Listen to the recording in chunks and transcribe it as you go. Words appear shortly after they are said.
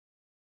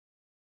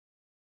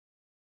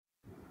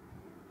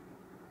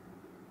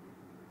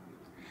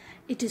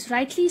It is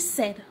rightly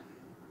said,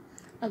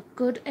 a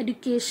good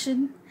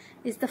education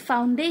is the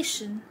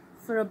foundation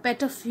for a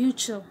better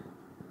future.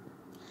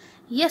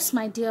 Yes,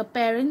 my dear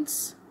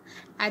parents,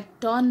 at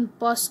Don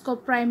Bosco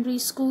Primary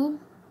School,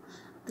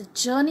 the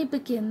journey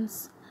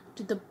begins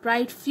to the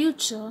bright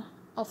future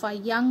of our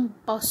young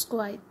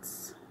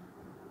Boscoites.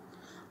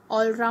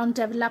 All-round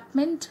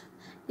development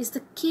is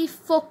the key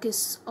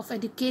focus of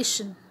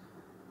education.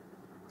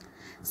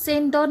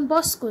 Saint Don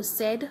Bosco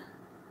said,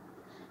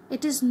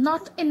 "It is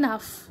not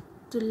enough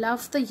to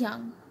love the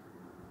young.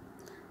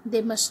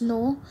 They must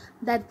know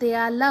that they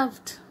are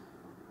loved."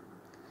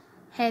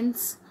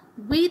 Hence,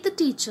 we the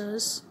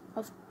teachers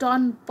of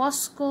Don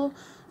Bosco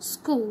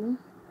School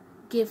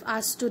give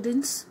our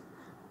students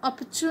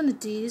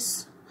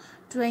opportunities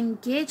to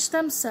engage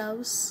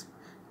themselves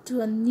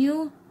to a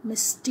new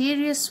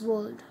mysterious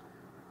world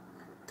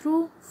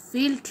through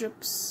field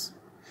trips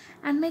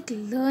and make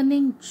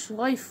learning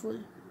joyful.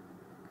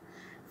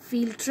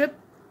 Field trip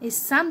is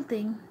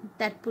something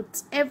that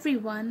puts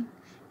everyone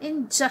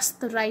in just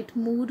the right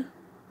mood.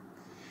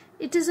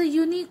 It is a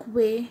unique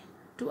way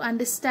to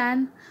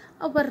understand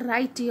a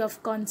variety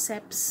of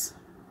concepts.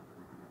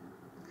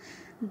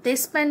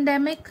 This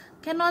pandemic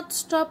cannot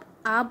stop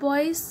our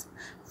boys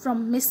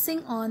from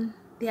missing on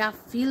their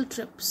field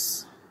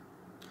trips.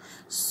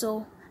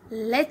 So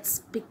let's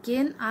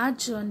begin our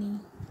journey.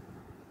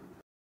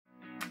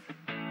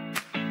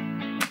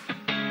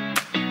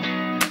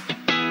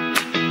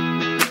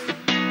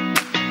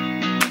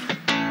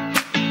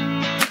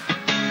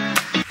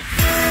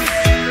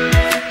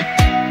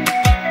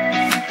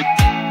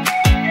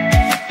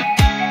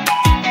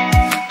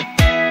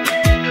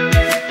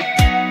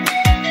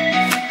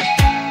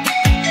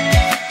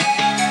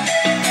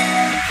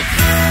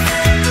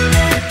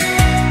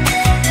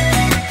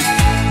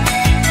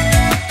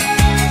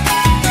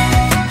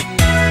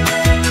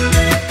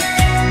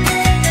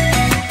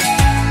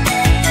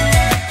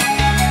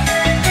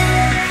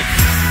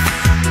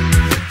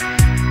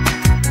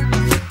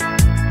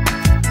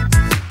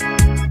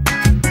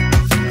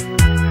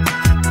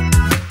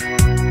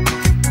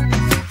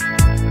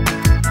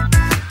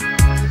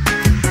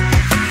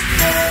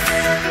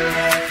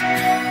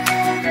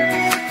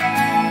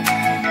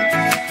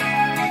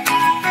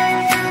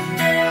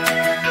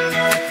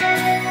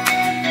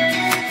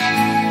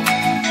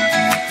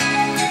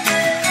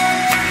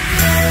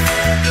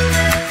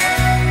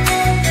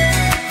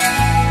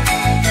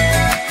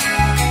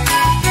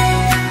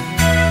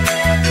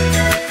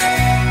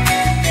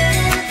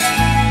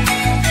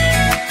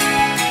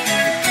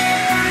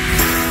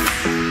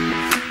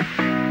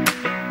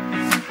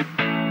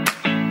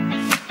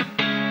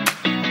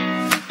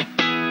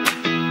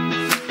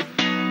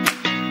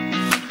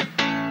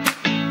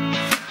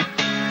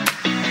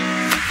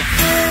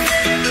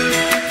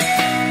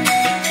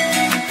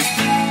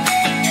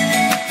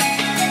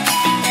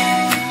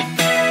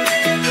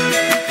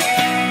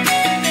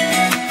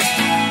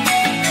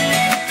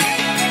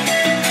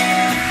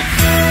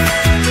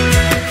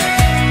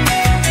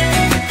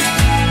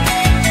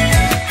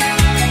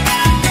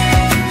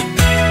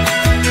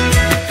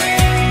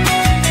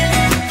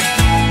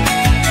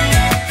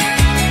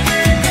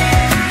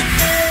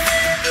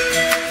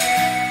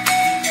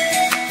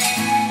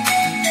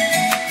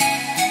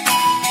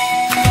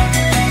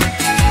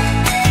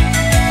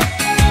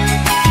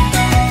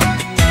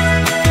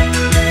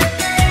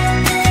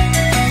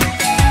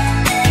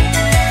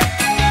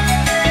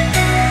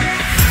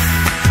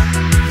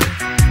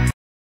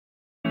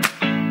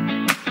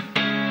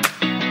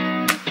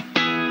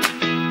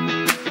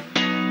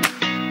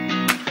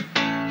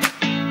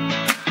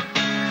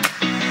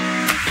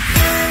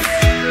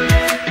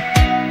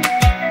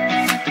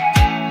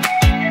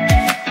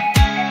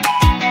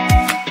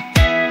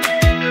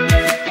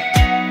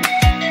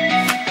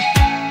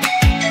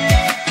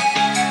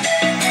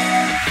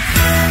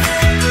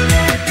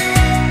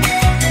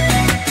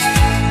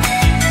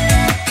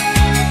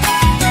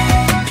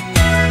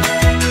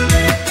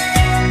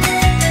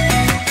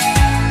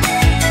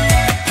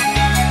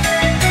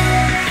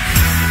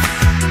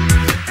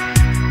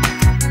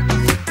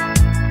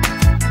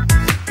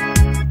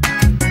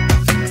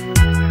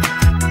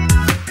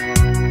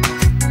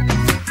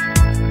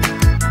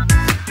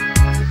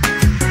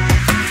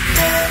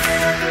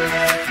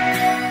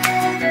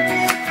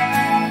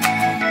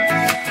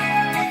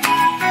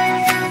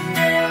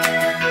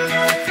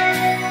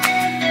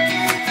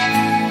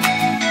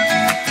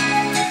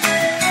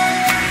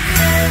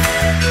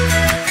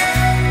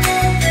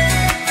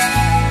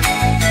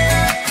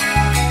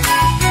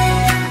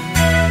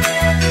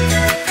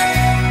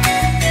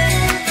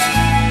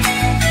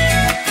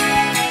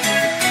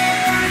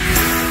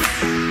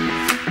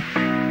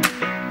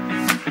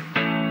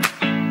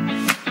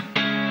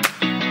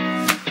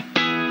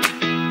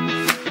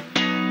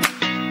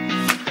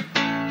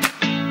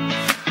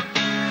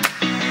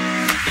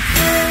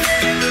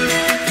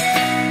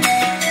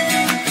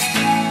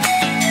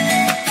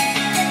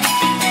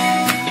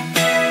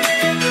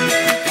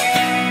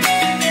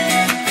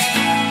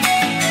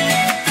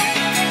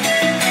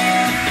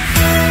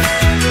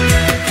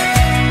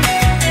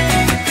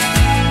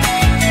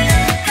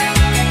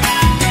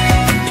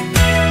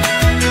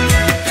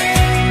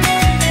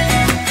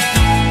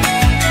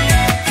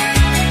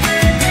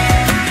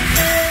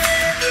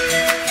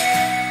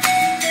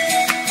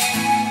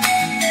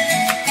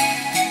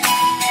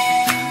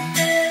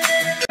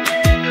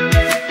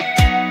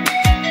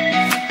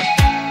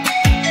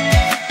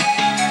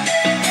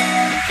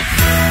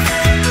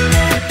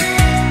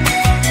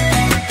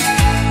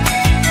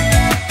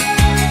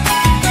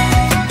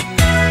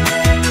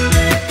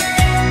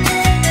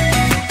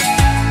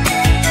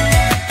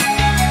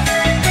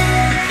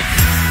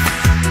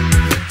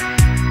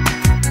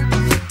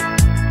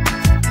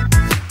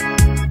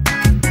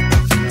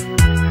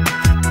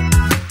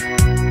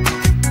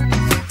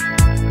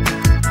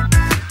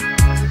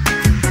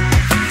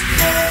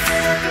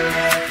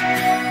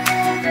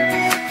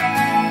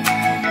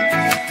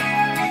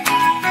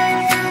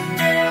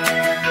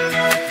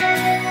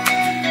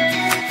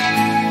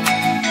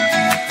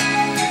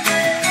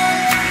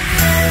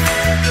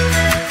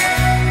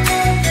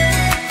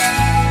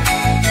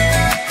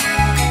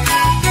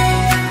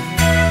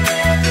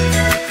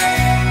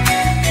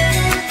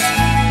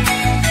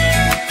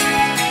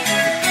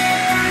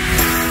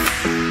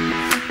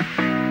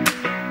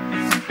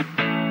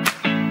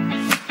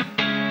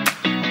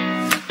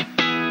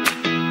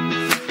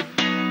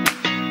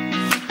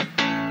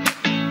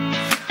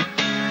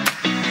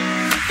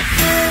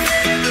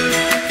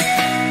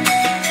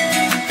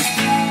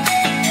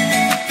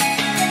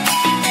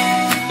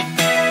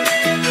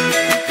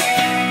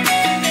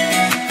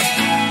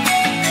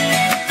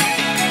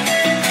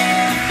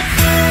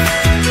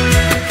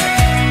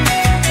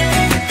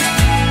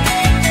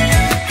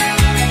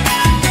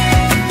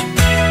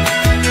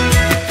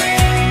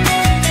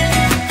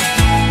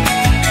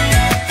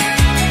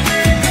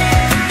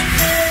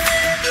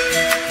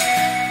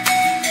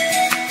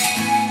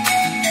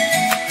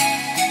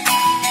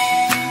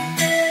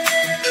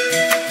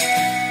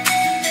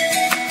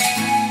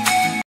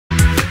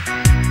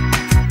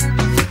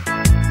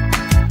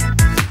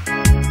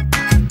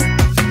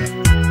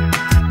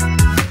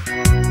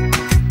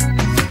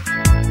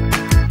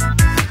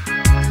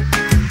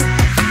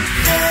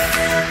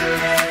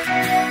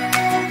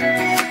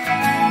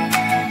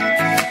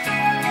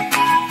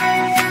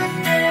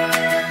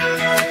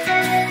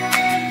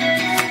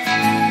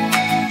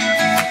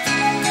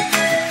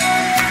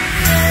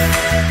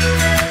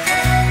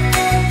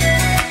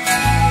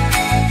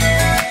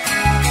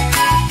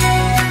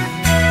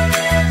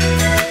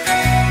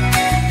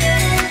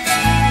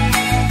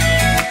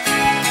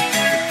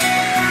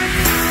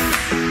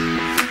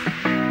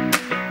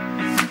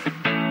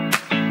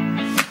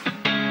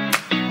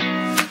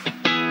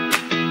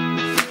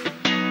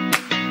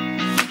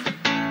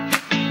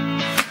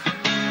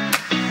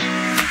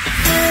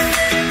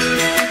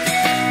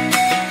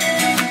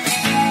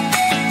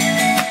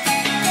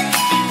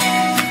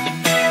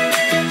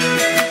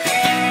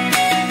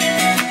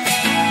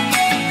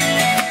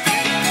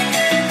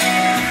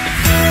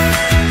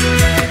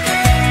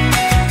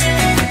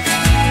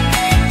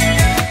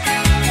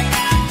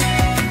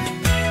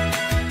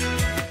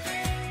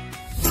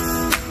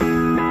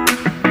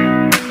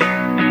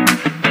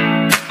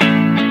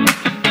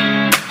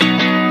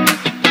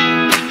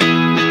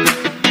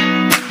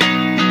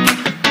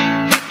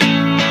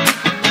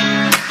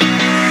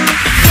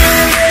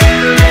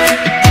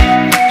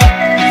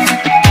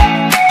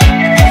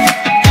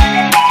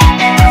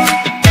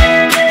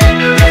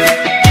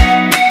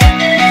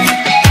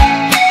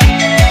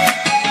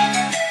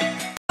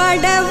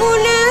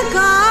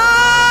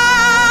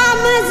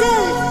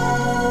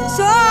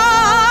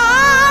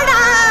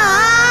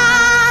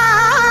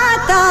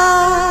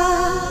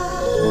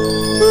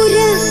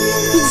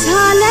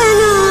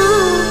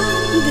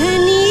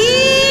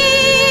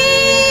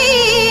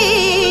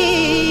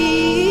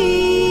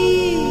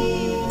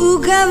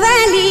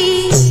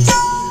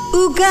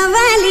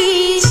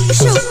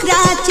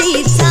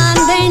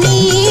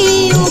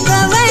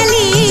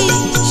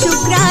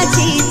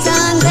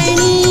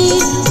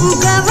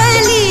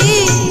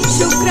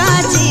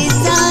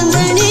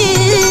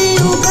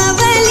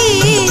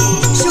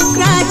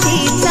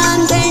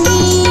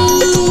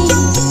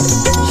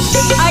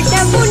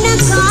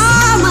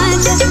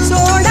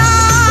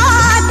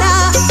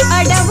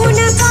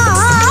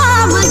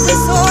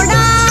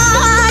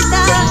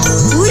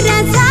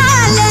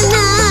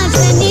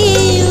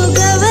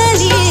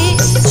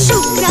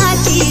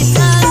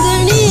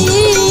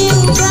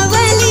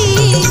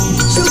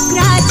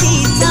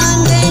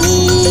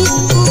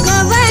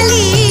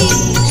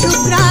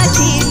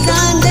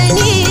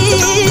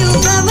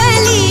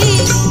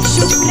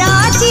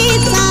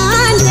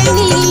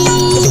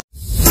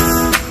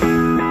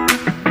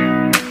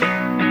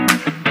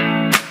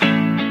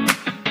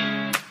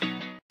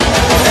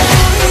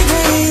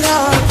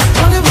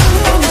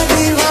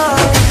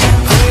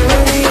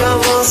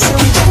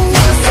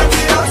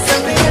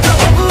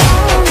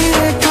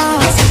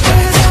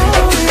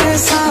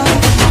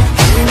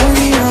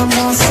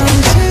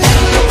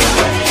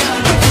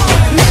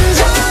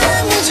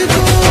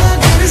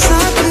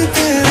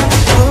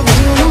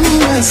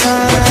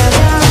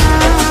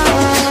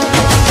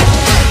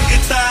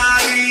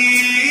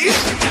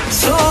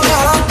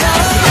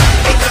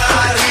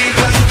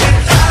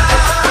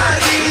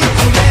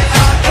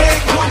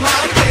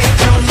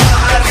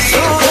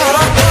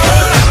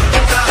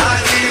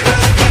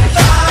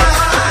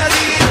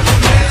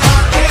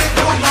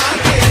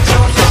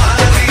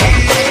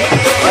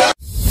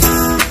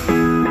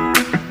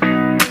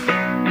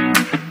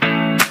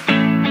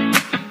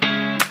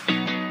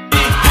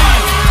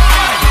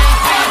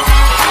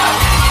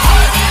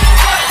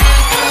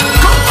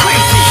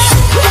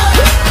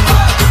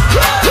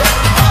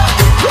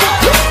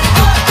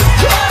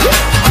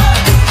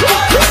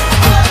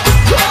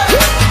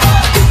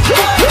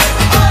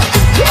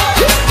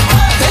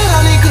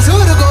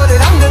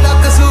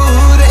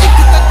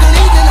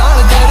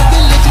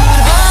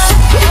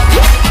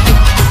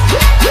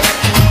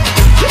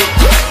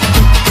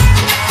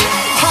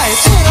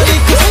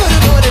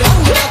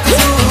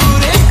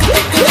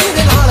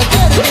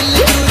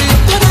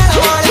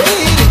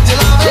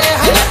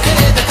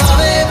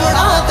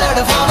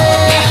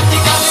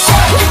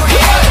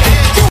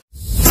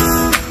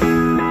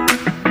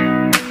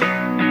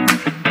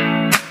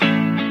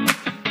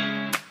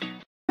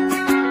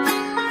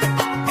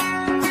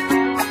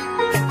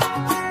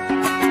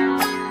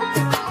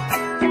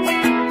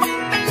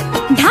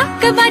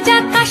 বাজা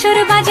কাসর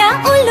বাজা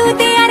উলু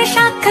দে আর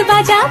শাখ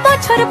বাজা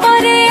বছর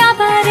পরে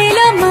আবার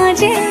এলো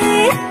মাঝে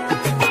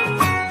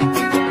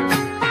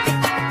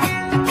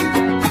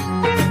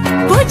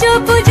পুজো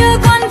পুজো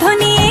গন্ধ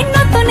নিয়ে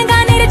নতুন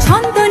গানের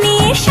ছন্দ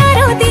নিয়ে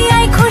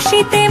শারদিয়ায়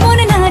খুশিতে মন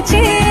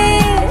নাচে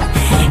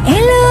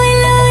এলো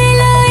এলো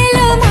এলো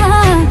এলো মা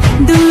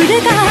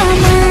দুর্গা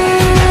মা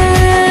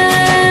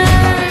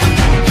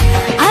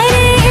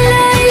আরে এলো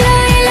এলো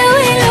এলো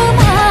এলো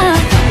মা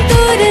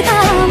দুর্গা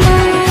মা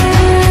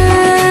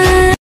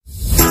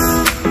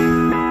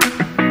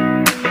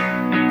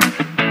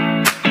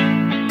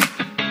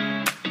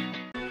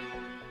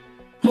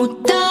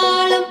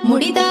മുത്താളം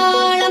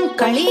മുടിതാളം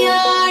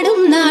കളിയാടും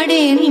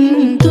നാടേ നിൻ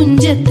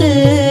തുഞ്ചത്ത്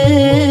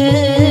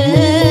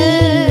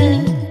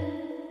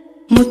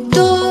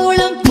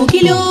മുത്തോളം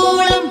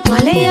മുകിലോളം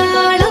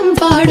മലയാളം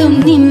പാടും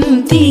നിൻ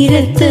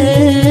തീരത്ത്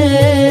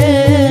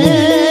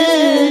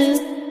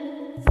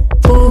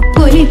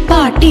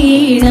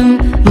പൂപ്പൊലിപ്പാട്ടീണം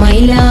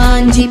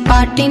മൈലാഞ്ചി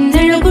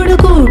പാട്ടിനഴകൊടു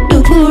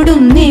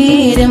കൂട്ടുകൂടും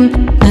നേരം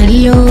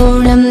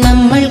നല്ലോണം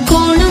നമ്മൾ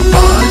കോണം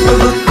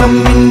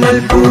മിന്നൽ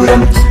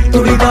പൂരം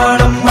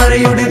തുടിതാളം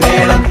മഴയുടെ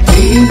മേളം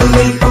നീണ്ടു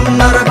നിൽക്കും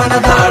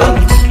നറപനതാളം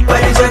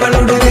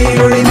പരിചകളുടെ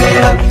വേരൊളി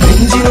മേളം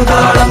നെഞ്ചിനു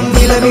താളം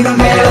നിലവിനു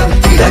മേളം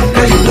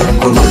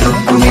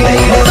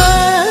ഇടക്കയുടുക്കുമുടുക്കുമിടയിട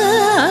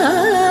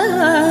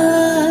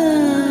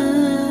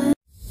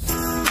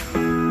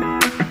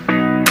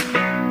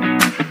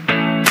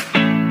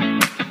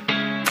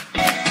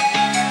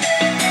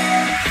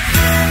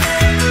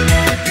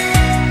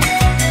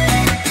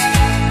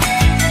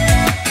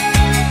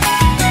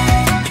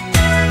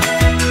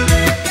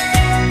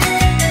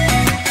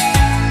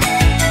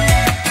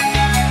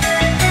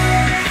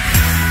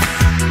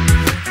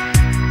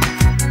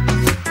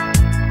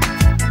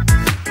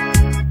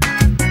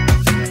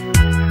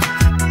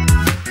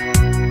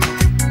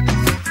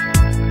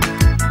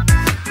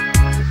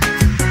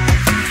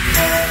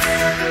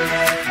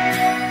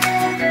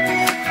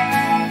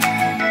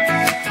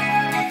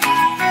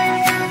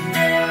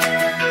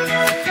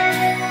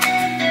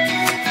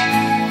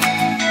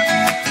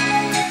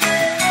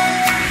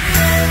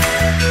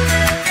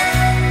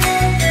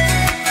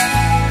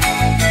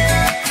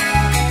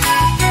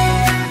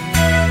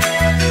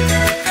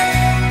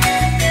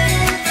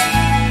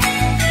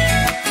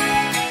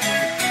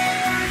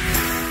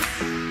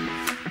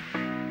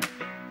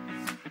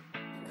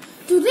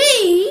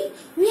Today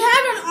we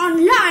had an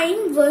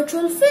online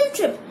virtual field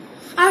trip.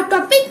 Our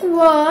topic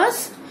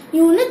was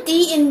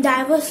Unity in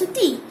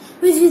Diversity.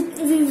 We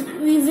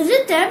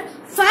visited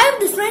 5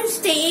 different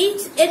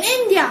states in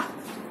India,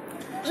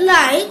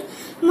 like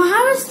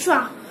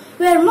Maharashtra,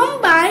 where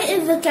Mumbai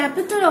is the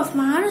capital of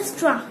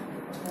Maharashtra.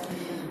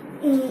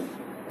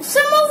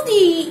 Some of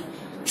the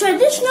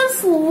traditional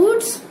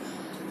foods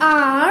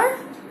are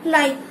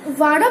like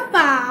vada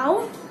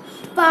pav,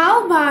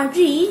 pav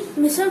bhaji,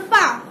 misal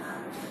pav.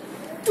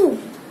 2.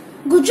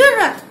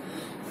 Gujarat.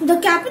 The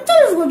capital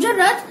of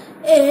Gujarat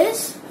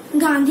is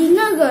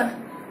Gandhinagar.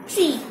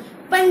 3.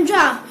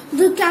 Punjab.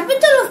 The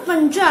capital of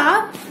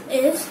Punjab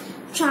is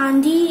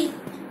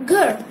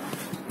Chandigarh.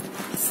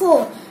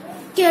 4.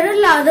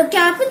 Kerala. The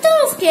capital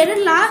of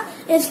Kerala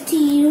is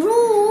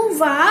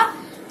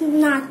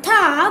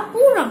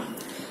Thiruvananthapuram.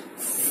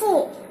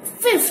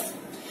 5th.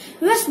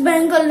 West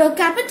Bengal. The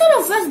capital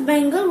of West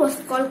Bengal was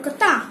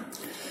Kolkata.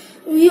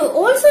 You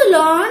also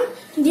learn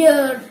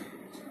their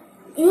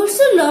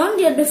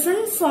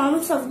different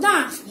forms of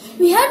dance.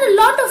 We had a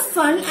lot of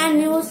fun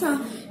and it was a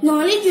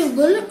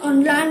knowledgeable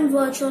online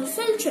virtual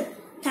field trip.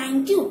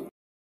 Thank you.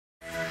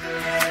 Good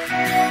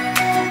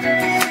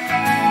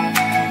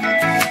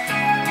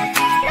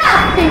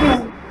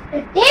afternoon.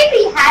 Today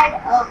we had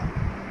a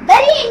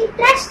very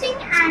interesting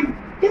and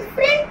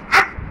different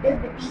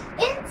activity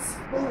in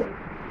school.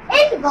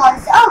 It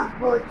was a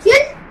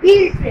virtual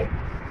field trip.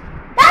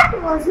 That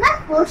was my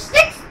first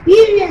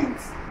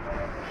experience.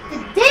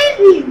 Today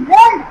we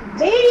learned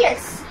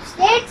various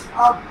states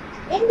of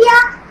India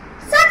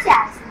such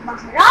as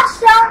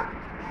Maharashtra,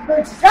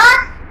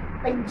 Gujarat,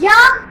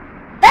 Punjab,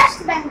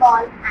 West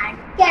Bengal and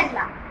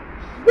Kerala.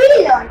 We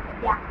learned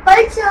their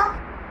culture,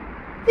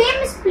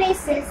 famous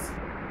places,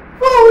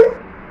 food,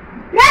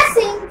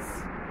 dressings,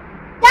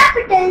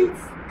 capitals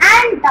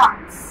and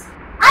dance.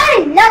 I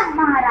love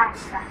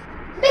Maharashtra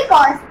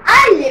because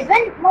I live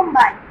in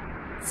Mumbai.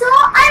 So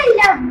I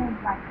love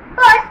Mumbai.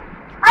 But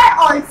I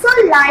also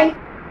like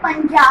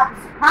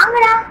Punjab's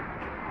Bhangra,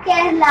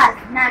 Kerala's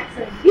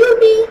natural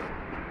beauty,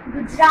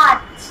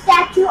 Gujarat's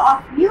Statue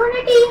of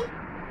Unity,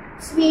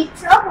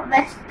 sweets of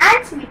West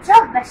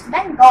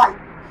Bengal.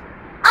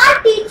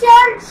 Our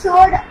teacher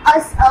showed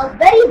us a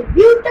very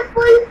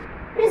beautiful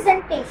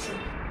presentation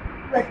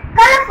with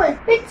colorful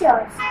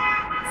pictures.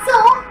 So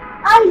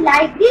I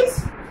like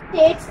these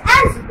states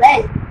as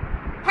well.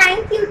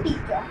 Thank you,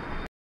 teacher.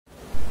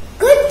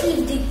 Good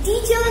evening,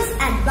 teachers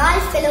and my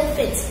fellow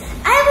friends.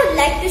 I would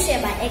like to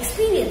share my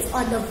experience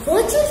on the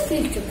virtual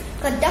field trip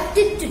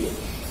conducted today.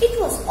 It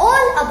was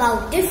all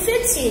about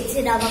different states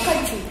in our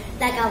country,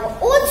 like our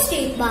own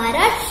state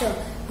Maharashtra,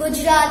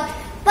 Gujarat,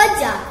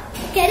 Punjab,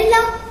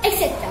 Kerala,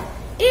 etc.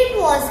 It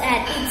was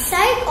an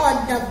insight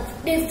on the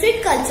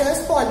different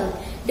cultures followed,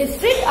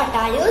 different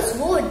attires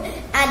worn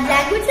and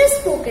languages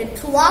spoken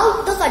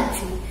throughout the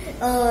country.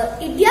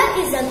 India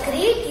is a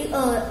great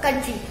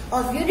country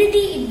of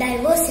unity in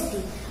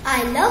diversity.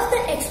 I love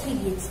the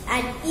experience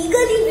and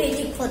eagerly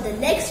waiting for the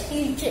next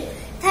field trip.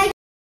 Thank you.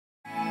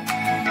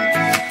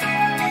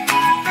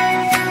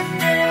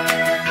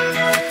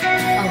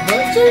 A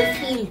virtual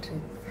field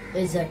trip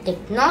is a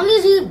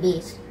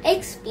technology-based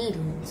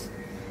experience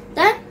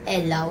that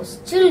allows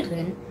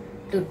children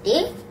to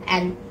take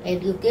an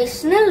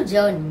educational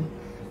journey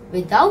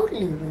without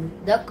leaving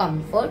the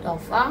comfort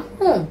of our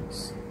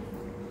homes.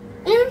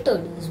 In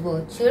today's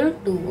virtual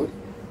tour,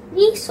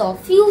 we saw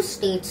few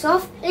states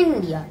of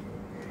India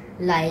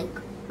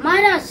like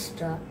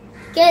Maharashtra,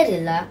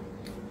 Kerala,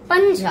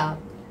 Punjab,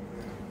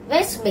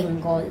 West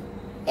Bengal,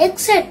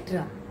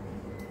 etc.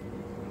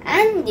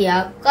 and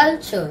their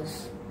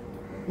cultures,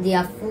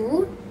 their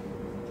food,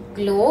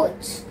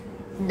 clothes,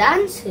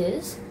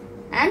 dances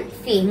and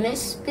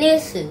famous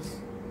places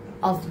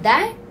of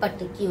that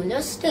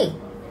particular state.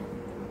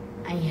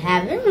 I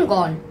haven't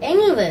gone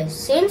anywhere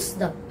since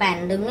the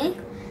pandemic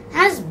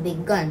has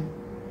begun.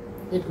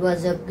 It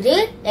was a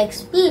great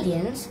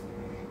experience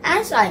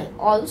as I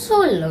also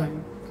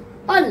learned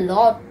a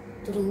lot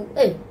through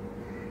it.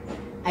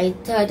 I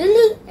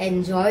thoroughly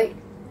enjoyed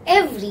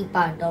every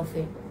part of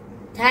it.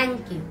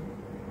 Thank you.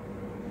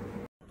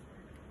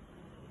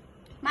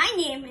 My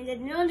name is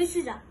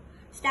Griselda,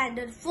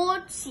 Standard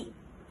 4C.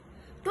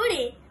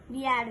 Today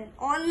we had an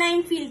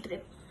online field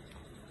trip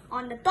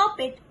on the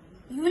topic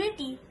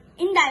Unity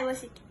in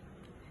Diversity,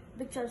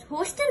 which was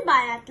hosted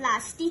by our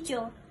class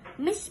teacher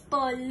Miss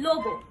Pearl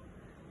Lobo.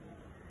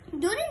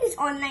 During this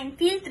online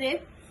field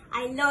trip,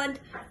 I learned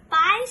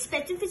 5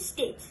 specific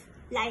states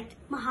like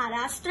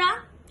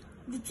Maharashtra,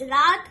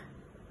 Gujarat,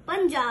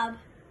 Punjab,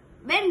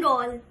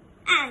 Bengal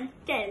and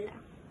Kerala.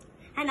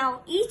 And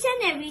now each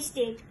and every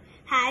state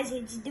has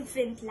its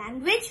different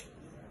language,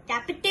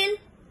 capital,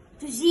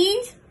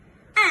 cuisines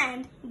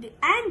and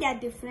their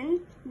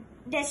different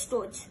dress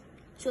codes.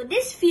 So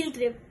this field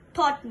trip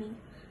taught me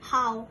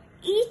how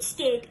each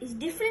state is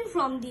different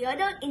from the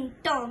other in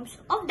terms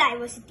of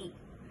diversity,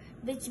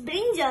 which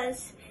brings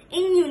us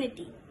in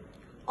unity.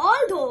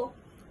 Although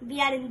we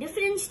are in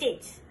different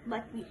states,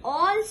 but we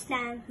all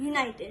stand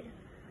united.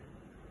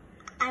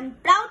 I'm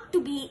proud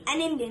to be an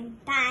Indian.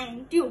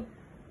 Thank you.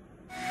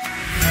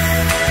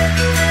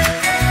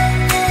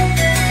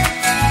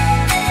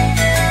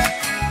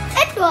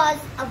 It was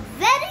a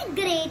very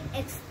great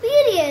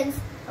experience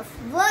of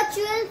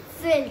virtual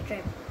field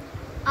trip.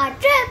 Our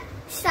trip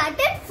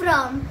started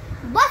from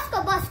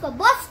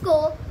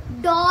Bosco,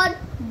 Don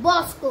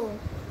Bosco.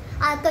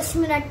 Our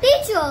Kashmiri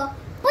teacher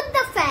put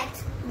the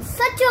facts in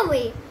such a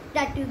way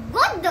that we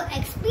got the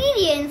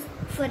experience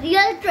of a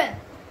real trip.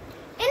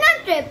 In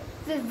our trip,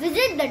 we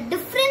visit the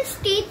different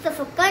states of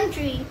a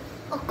country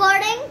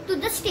according to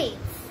the states.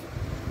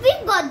 We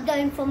got the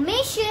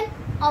information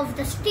of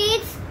the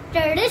states'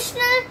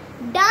 traditional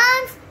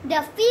dance,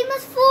 their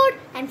famous food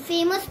and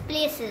famous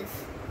places.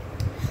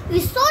 We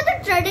saw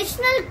the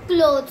traditional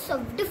clothes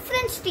of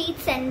different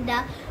states and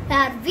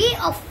their way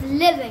of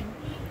living.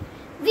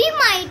 We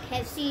might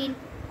have seen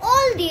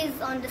all these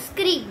on the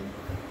screen,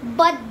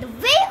 but the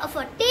way of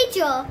a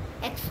teacher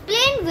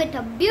explained with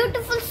a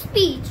beautiful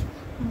speech,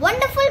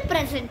 wonderful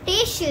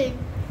presentation,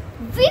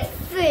 we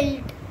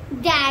felt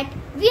that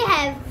we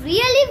have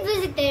really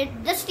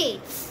visited the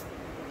states.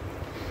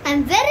 I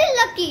am very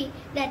lucky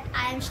that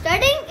I am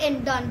studying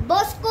in Don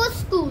Bosco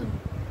School.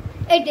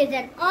 It is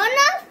an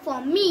honor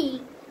for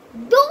me,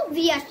 though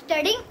we are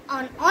studying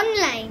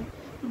online,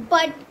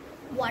 but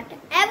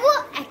whatever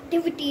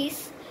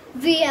activities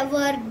we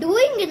were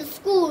doing in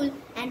school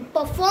and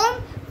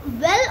perform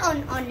well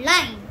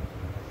online.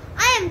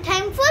 I am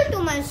thankful to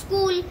my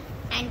school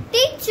and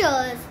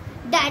teachers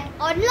that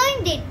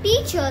online they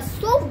teach us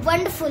so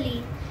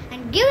wonderfully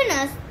and given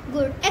us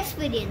good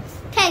experience.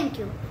 Thank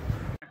you.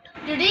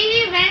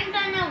 Today we went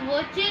on a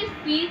virtual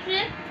field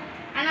trip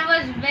and I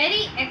was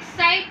very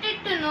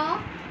excited to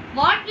know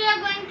what we are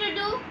going to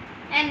do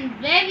and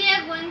where we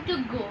are going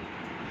to go.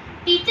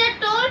 Teacher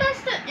told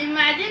us to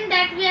imagine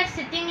that we are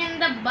sitting in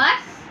the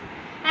bus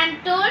and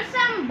told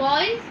some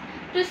boys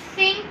to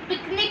sing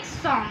picnic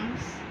songs.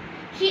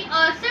 She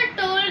also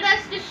told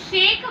us to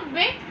shake a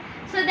bit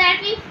so that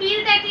we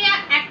feel that we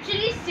are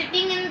actually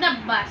sitting in the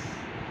bus.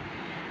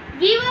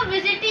 We were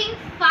visiting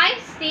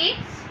 5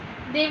 states.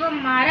 They were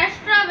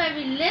Maharashtra, where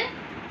we live.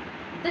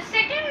 The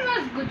second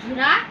was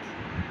Gujarat.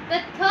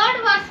 The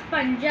third was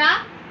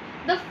Punjab.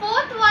 The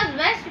fourth was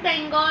West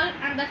Bengal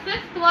and the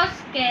fifth was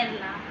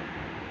Kerala.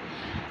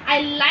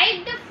 I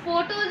liked the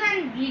photos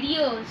and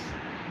videos.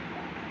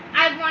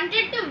 I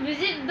wanted to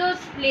visit those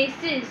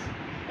places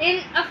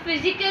in a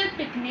physical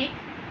picnic.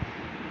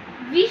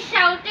 We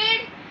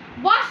shouted,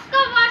 "Bosco,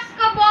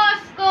 Bosco,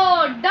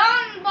 Bosco,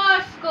 Don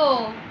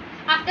Bosco,"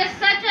 after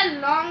such a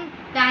long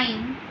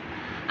time.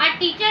 Our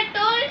teacher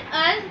told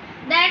us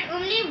that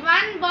only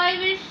one boy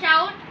will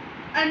shout,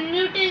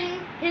 unmuting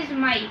his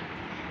mic,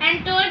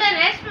 and told the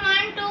rest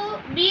one to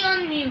be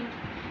on mute.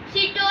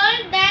 She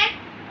told that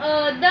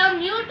the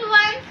mute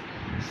ones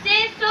say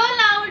so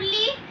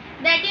loudly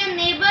that your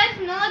neighbors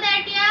know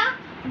that you are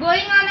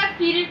going on a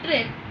field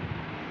trip.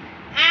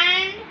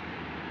 And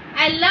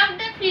I loved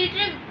the field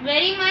trip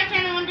very much,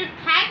 and I want to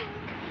thank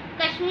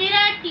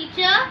Kashmiri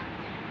teacher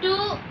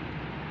to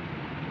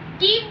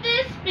keep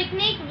this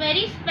picnic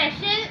very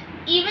special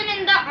even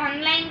in the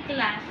online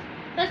class.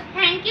 So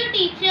thank you,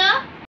 teacher.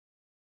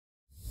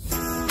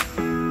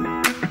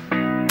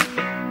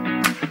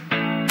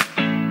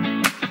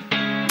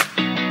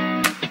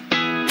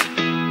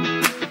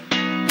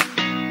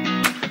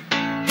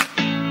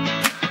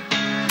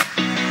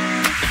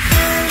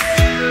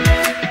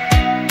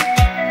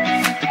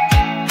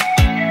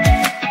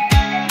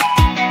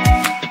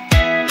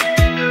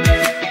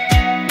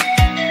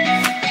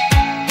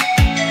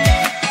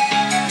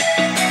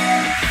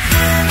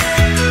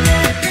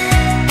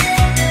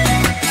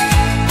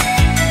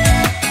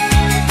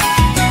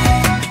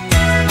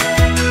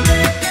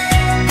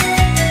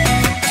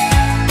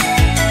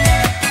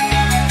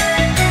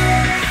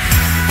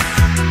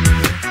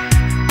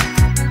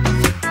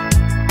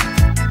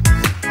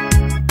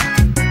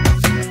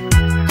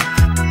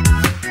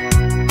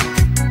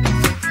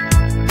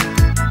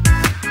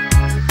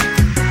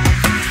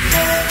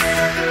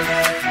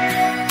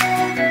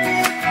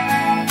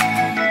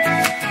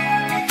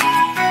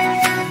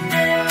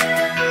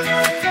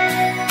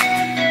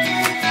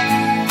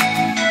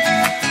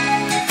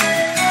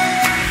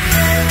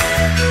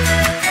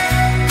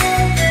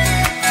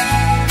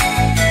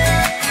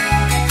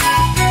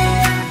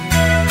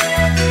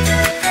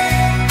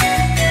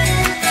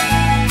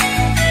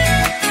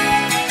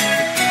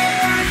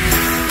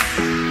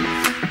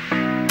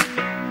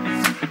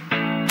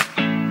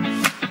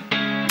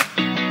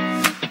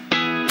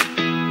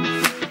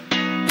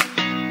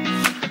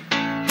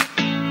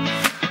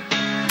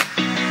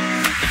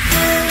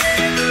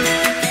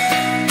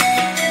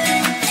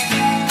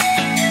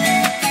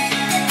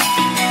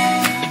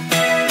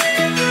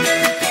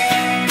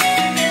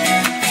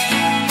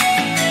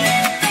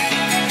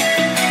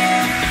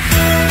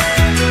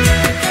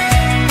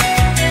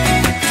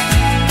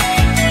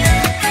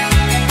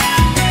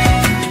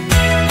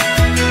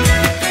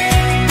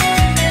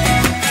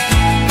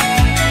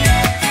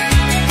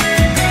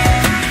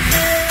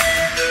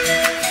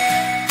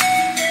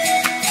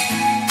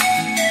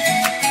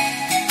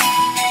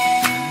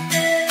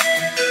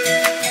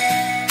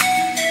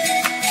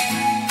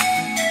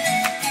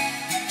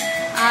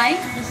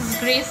 This is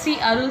Gracie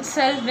Arul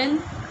Selvin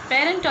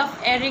parent of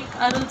Eric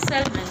Arul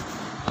Selvan,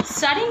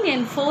 studying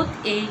in 4th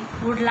A,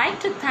 would like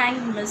to thank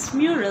Ms.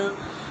 Muriel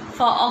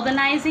for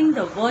organizing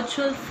the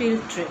virtual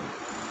field trip.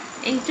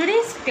 In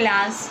today's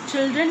class,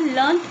 children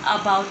learned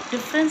about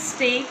different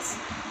states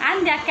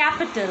and their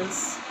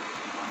capitals,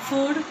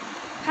 food,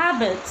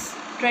 habits,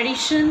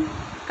 tradition,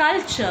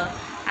 culture,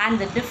 and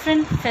the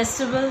different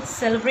festivals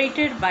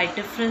celebrated by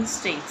different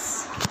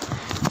states.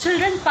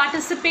 Children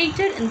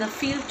participated in the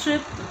field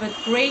trip with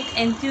great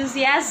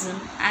enthusiasm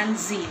and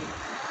zeal.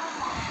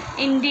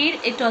 Indeed,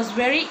 it was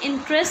very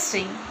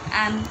interesting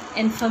and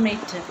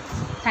informative.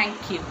 Thank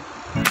you.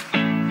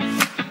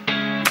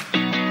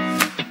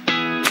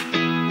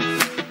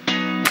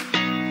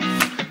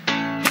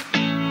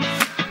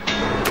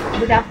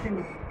 Good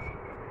afternoon.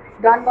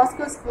 Don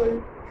Bosco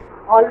School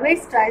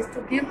always tries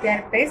to give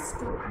their best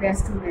to their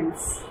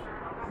students.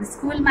 The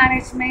school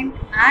management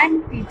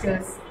and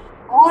teachers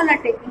all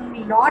are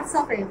taking lots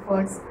of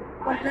efforts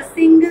for the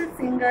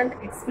single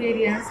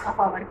experience of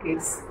our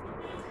kids.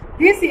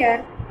 This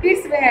year,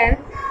 these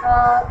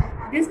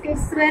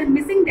kids were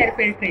missing their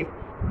field trip.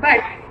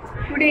 But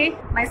today,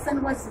 my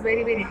son was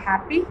very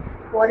happy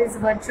for his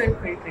virtual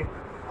field trip.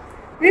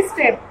 This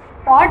trip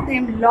taught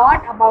them a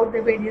lot about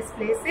the various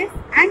places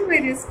and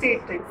various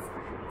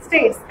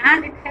states,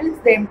 and it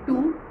helps them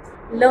to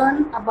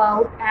learn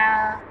about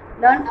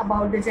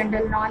the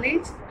general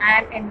knowledge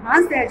and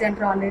enhance their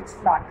general knowledge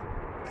a lot.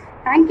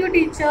 Thank you,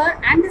 teacher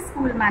and the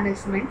school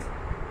management,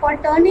 for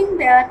turning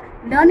their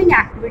learning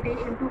activity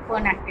into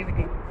fun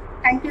activity.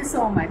 Thank you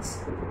so much.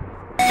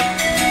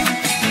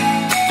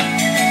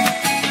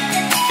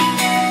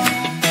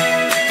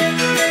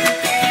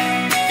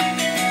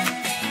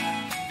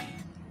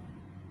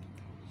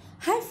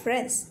 Hi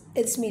friends,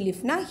 it's me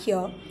Lifna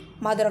here,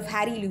 mother of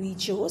Harry Louis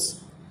Jose,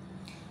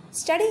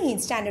 studying in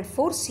Standard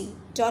 4C,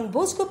 Don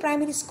Bosco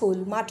Primary School,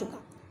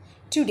 Matungas.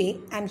 Today,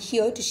 I'm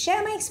here to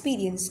share my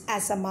experience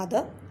as a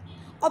mother,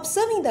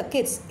 observing the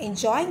kids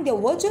enjoying their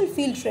virtual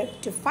field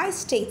trip to 5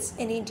 states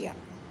in India.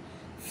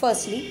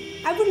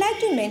 Firstly, I would like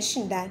to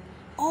mention that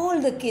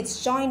all the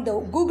kids joined the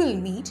Google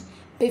Meet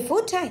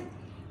before time,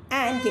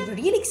 and they were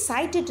really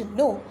excited to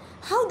know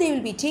how they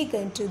will be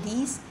taken to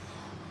these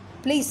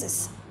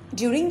places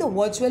during the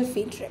virtual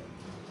field trip.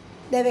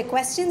 There were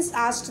questions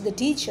asked to the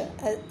teacher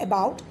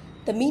about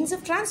the means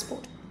of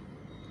transport.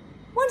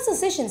 Once the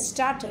session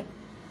started,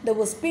 there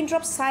was pin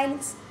drop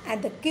silence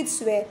and the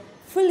kids were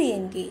fully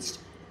engaged.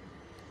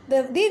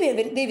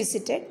 They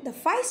visited the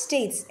 5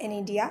 states in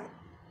India,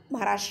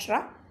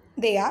 Maharashtra,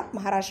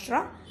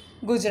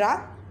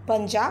 Gujarat,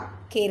 Punjab,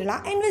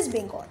 Kerala and West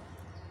Bengal.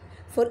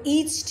 For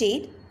each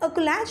state, a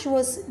collage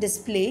was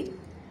displayed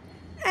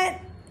and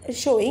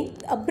showing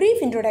a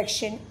brief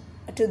introduction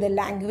to the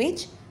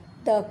language,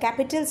 the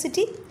capital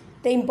city,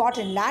 the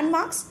important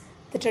landmarks,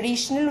 the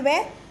traditional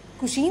wear,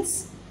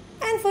 cuisines,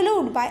 and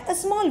followed by a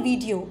small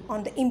video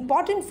on the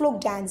important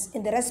folk dance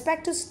in the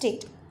respective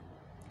state.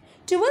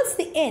 Towards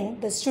the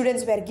end, the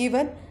students were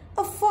given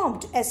a form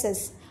to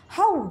assess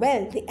how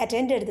well they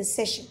attended the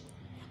session.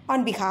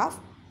 On behalf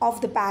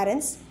of the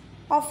parents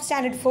of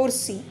Standard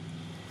 4C,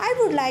 I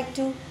would like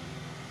to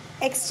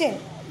extend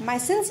my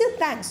sincere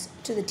thanks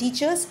to the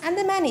teachers and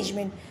the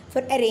management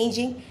for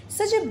arranging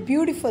such a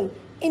beautiful,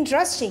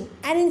 interesting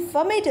and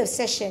informative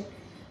session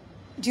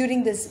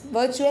during this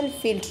virtual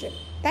field trip.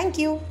 Thank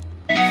you.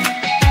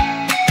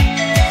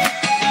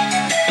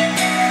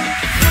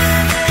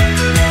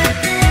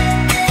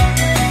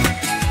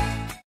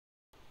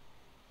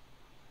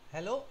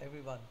 Hello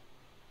everyone.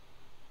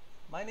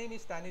 My name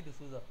is Std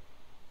IV.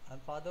 I am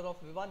father of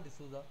Vivan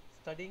D'Souza,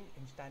 studying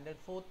in Standard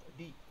 4th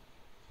D.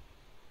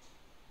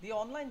 The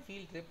online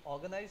field trip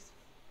organized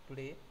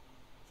today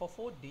for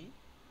 4th D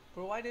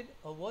provided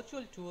a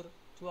virtual tour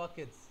to our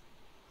kids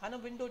and a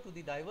window to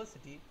the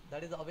diversity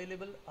that is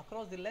available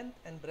across the length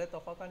and breadth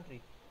of our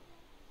country.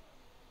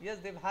 Yes,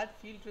 they've had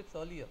field trips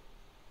earlier,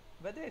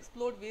 where they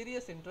explored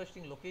various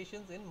interesting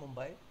locations in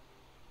Mumbai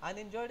and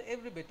enjoyed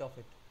every bit of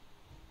it.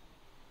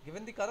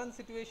 Given the current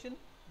situation,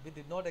 we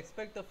did not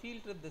expect a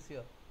field trip this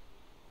year,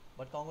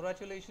 but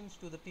congratulations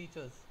to the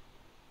teachers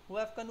who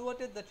have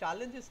converted the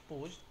challenges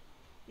posed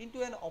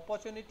into an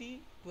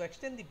opportunity to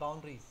extend the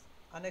boundaries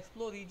and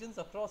explore regions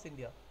across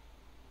India.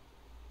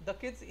 The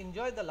kids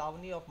enjoyed the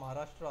Lavani of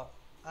Maharashtra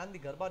and the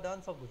Garba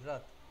dance of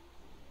Gujarat.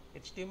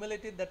 It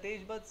stimulated the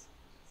taste buds,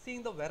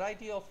 seeing the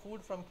variety of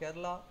food from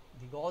Kerala,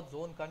 the God's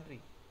own country.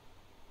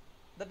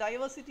 The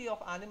diversity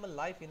of animal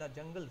life in our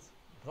jungles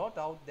brought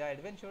out their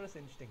adventurous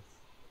instincts.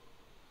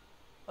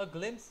 A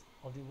glimpse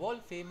of the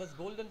world famous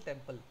Golden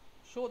Temple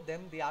showed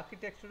them the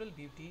architectural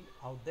beauty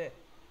out there.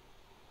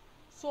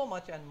 So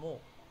much and more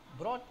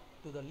brought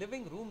to the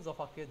living rooms of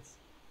our kids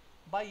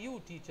by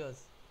you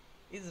teachers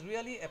is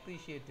really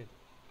appreciated.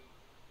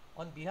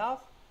 On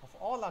behalf of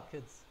all our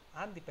kids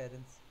and the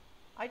parents,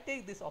 I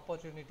take this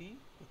opportunity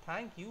to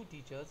thank you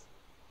teachers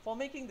for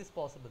making this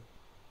possible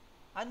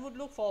and would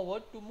look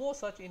forward to more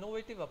such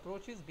innovative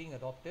approaches being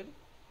adopted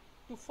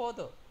to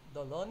further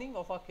the learning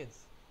of our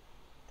kids.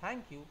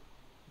 Thank you.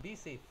 Be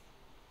safe.